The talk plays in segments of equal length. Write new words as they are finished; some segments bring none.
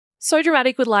So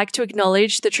Dramatic would like to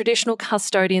acknowledge the traditional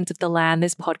custodians of the land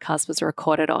this podcast was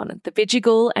recorded on, the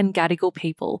Bidjigal and Gadigal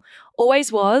people.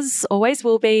 Always was, always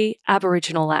will be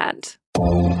Aboriginal land.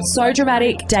 So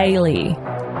Dramatic Daily.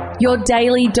 Your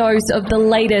daily dose of the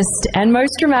latest and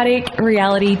most dramatic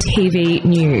reality TV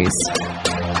news.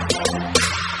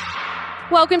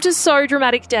 Welcome to So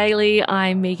Dramatic Daily.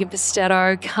 I'm Megan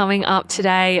Pistetto. Coming up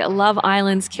today, Love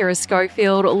Island's Kira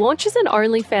Schofield launches an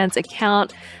OnlyFans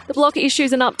account. The block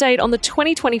issues an update on the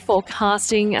 2024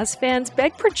 casting as fans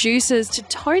beg producers to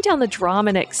tone down the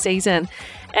drama next season.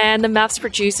 And the MAFS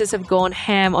producers have gone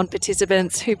ham on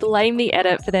participants who blame the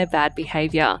edit for their bad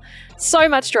behaviour. So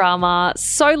much drama,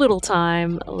 so little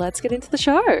time. Let's get into the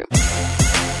show.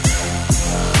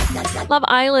 Love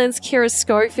Island's Kira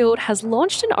Schofield has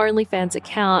launched an OnlyFans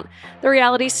account. The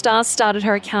reality star started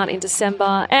her account in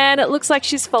December, and it looks like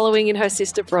she's following in her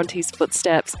sister Bronte's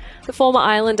footsteps. The former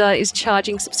Islander is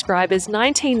charging subscribers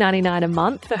 $19.99 a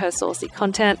month for her saucy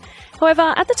content.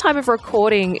 However, at the time of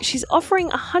recording, she's offering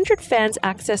 100 fans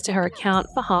access to her account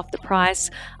for half the price,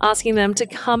 asking them to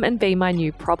come and be my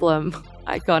new problem.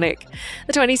 Iconic.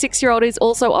 The 26-year-old is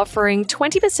also offering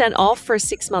 20% off for a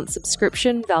 6-month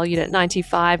subscription valued at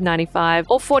 $95.95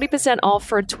 or 40% off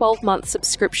for a 12-month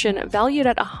subscription valued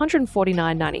at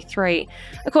 $149.93.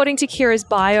 According to Kira's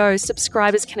bio,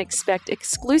 subscribers can expect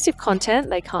exclusive content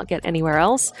they can't get anywhere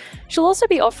else. She'll also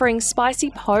be offering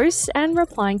spicy posts and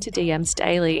replying to DMs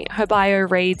daily. Her bio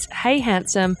reads, "Hey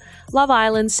handsome, Love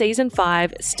Island Season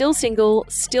 5, still single,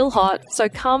 still hot, so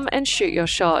come and shoot your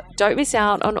shot. Don't miss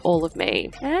out on all of me."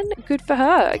 And good for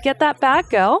her. Get that bag,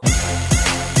 girl.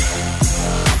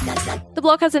 The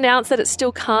block has announced that it's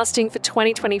still casting for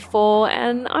 2024,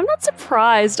 and I'm not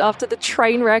surprised after the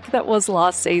train wreck that was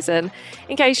last season.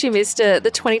 In case you missed it,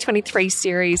 the 2023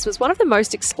 series was one of the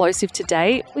most explosive to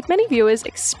date, with many viewers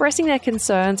expressing their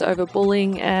concerns over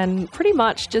bullying and pretty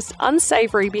much just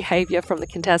unsavoury behaviour from the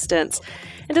contestants.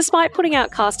 And despite putting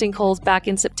out casting calls back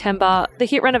in September, the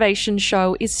hit renovation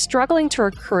show is struggling to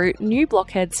recruit new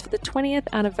blockheads for the 20th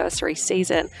anniversary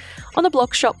season. On the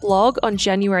Block Shop blog on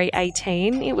January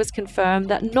 18, it was confirmed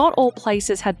that not all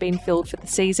places had been filled for the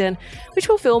season, which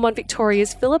will film on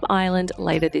Victoria's Phillip Island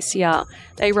later this year.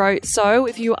 They wrote, "So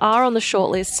if you are on the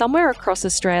shortlist somewhere across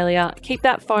Australia, keep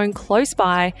that phone close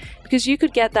by because you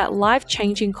could get that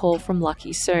life-changing call from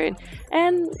Lucky soon."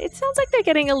 And it sounds like they're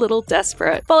getting a little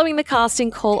desperate. Following the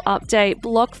casting call update,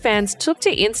 Block fans took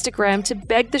to Instagram to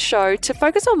beg the show to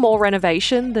focus on more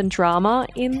renovation than drama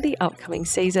in the upcoming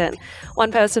season.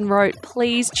 One person wrote,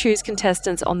 "Please choose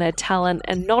contestants on their talent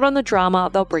and not on the drama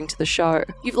they'll bring to the show.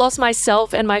 You've lost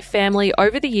myself and my family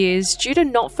over the years due to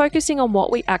not focusing on what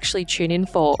we actually tune in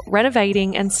for,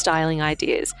 renovating and styling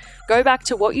ideas. Go back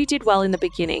to what you did well in the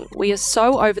beginning. We are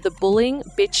so over the bullying,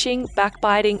 bitching,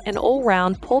 backbiting and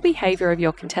all-round poor behaviour of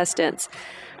your contestants."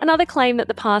 Another claim that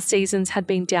the past seasons had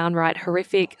been downright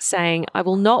horrific, saying, "I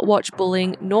will not watch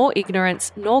bullying, nor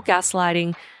ignorance, nor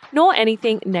gaslighting, nor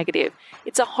anything negative.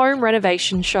 It's a home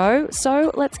renovation show,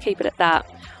 so let's keep it at that."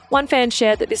 One fan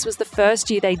shared that this was the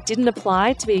first year they didn't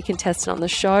apply to be a contestant on the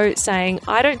show, saying,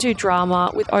 "I don't do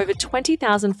drama with over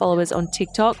 20,000 followers on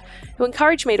TikTok who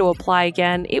encouraged me to apply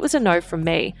again. It was a no from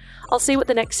me. I'll see what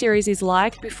the next series is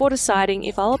like before deciding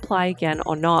if I'll apply again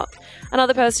or not."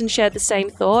 Another person shared the same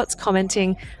thoughts,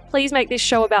 commenting, "Please make this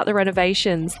show about the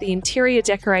renovations, the interior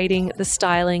decorating, the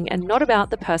styling, and not about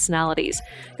the personalities.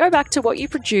 Go back to what you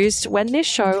produced when this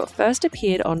show first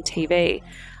appeared on TV."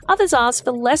 Others asked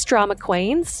for less drama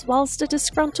queens, whilst a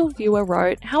disgruntled viewer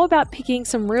wrote, "How about picking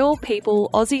some real people,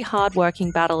 Aussie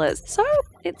hard-working battlers?" So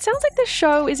it sounds like the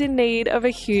show is in need of a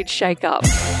huge shake-up.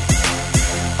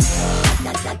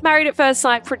 Married at First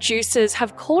Sight producers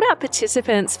have called out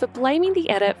participants for blaming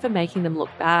the edit for making them look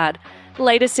bad. The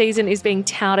latest season is being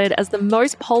touted as the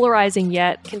most polarising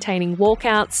yet, containing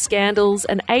walkouts, scandals,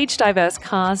 an age-diverse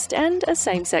cast, and a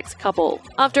same-sex couple.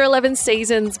 After 11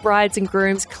 seasons, brides and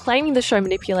grooms claiming the show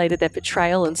manipulated their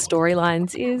portrayal and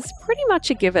storylines is pretty much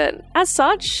a given. As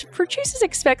such, producers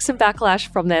expect some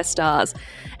backlash from their stars.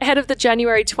 Ahead of the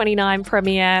January 29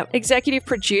 premiere, executive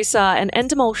producer and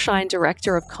Endemol Shine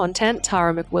director of content,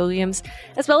 Tara McWilliams,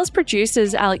 as well as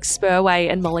producers Alex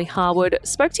Spurway and Molly Harwood,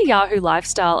 spoke to Yahoo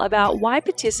Lifestyle about why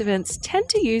participants tend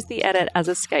to use the edit as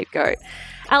a scapegoat.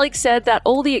 Alex said that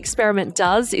all the experiment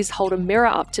does is hold a mirror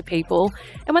up to people,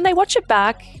 and when they watch it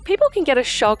back, people can get a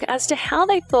shock as to how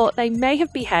they thought they may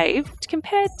have behaved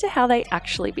compared to how they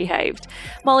actually behaved.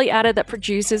 Molly added that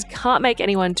producers can't make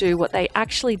anyone do what they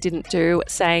actually didn't do,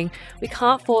 saying, "We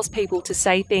can't force people to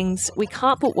say things, we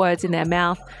can't put words in their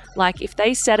mouth. Like, if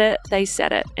they said it, they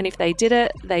said it. And if they did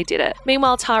it, they did it."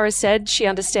 Meanwhile, Tara said she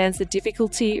understands the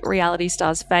difficulty reality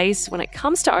stars face when it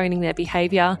comes to owning their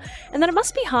behaviour, and that it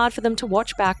must be hard for them to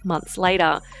watch back months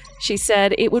later. She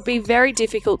said it would be very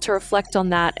difficult to reflect on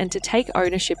that and to take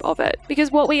ownership of it,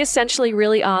 because what we essentially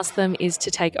really ask them is to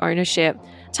take ownership.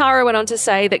 Tara went on to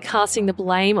say that casting the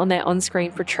blame on their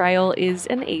on-screen portrayal is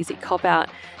an easy cop-out.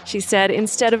 She said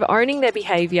instead of owning their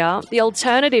behaviour, the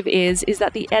alternative is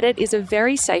that the edit is a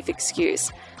very safe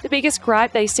excuse. The biggest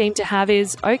gripe they seem to have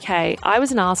is, okay, I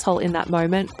was an asshole in that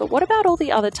moment, but what about all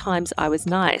the other times I was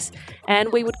nice?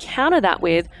 And we would counter that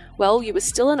with, well, you were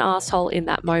still an asshole in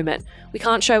that moment. We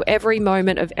can't show every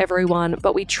moment of everyone,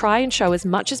 but we try and show as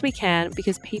much as we can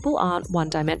because people aren't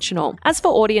one-dimensional. As for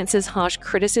audiences' harsh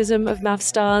criticism of MAFS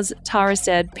stars, Tara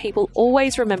said people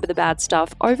always remember the bad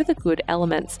stuff over the good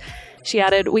elements. She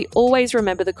added, "We always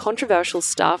remember the controversial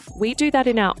stuff. We do that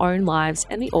in our own lives,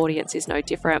 and the audience is no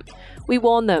different. We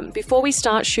warn them, before we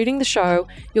start shooting the show,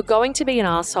 you're going to be an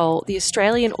arsehole. The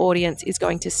Australian audience is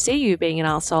going to see you being an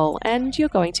arsehole, and you're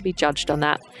going to be judged on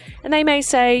that." And they may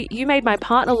say, "You made my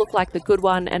partner look like the good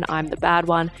one, and I'm the bad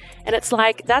one." And it's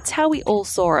like, that's how we all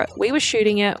saw it. We were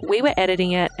shooting it, we were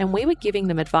editing it, and we were giving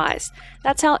them advice.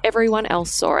 That's how everyone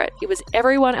else saw it. It was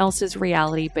everyone else's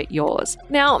reality but yours.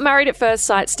 Now, Married at First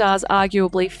Sight stars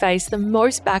arguably face the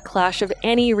most backlash of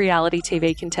any reality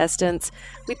TV contestants,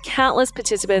 with countless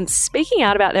participants speaking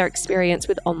out about their experience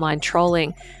with online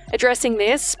trolling. Addressing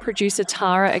this, producer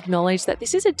Tara acknowledged that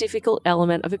this is a difficult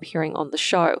element of appearing on the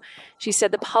show. She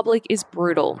said the public is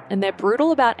brutal, and they're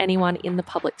brutal about anyone in the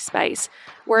public space.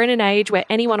 We're in an age where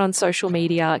anyone on social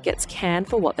media gets canned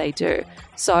for what they do.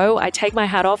 So I take my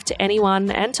hat off to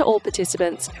anyone and to all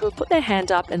participants who have put their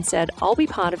hand up and said, "I'll be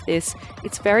part of this."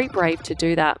 It's very brave to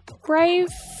do that. Brave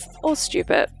or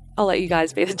stupid? I'll let you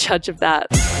guys be the judge of that.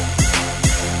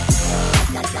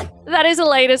 That is the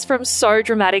latest from So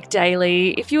Dramatic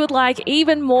Daily. If you would like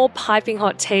even more piping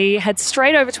hot tea, head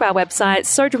straight over to our website,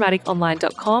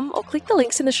 sodramaticonline.com, or click the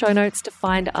links in the show notes to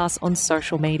find us on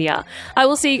social media. I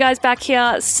will see you guys back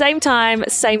here, same time,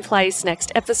 same place,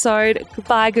 next episode.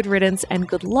 Goodbye, good riddance, and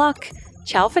good luck.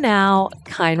 Ciao for now.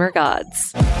 Kind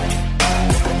regards.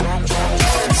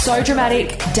 So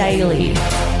Dramatic Daily.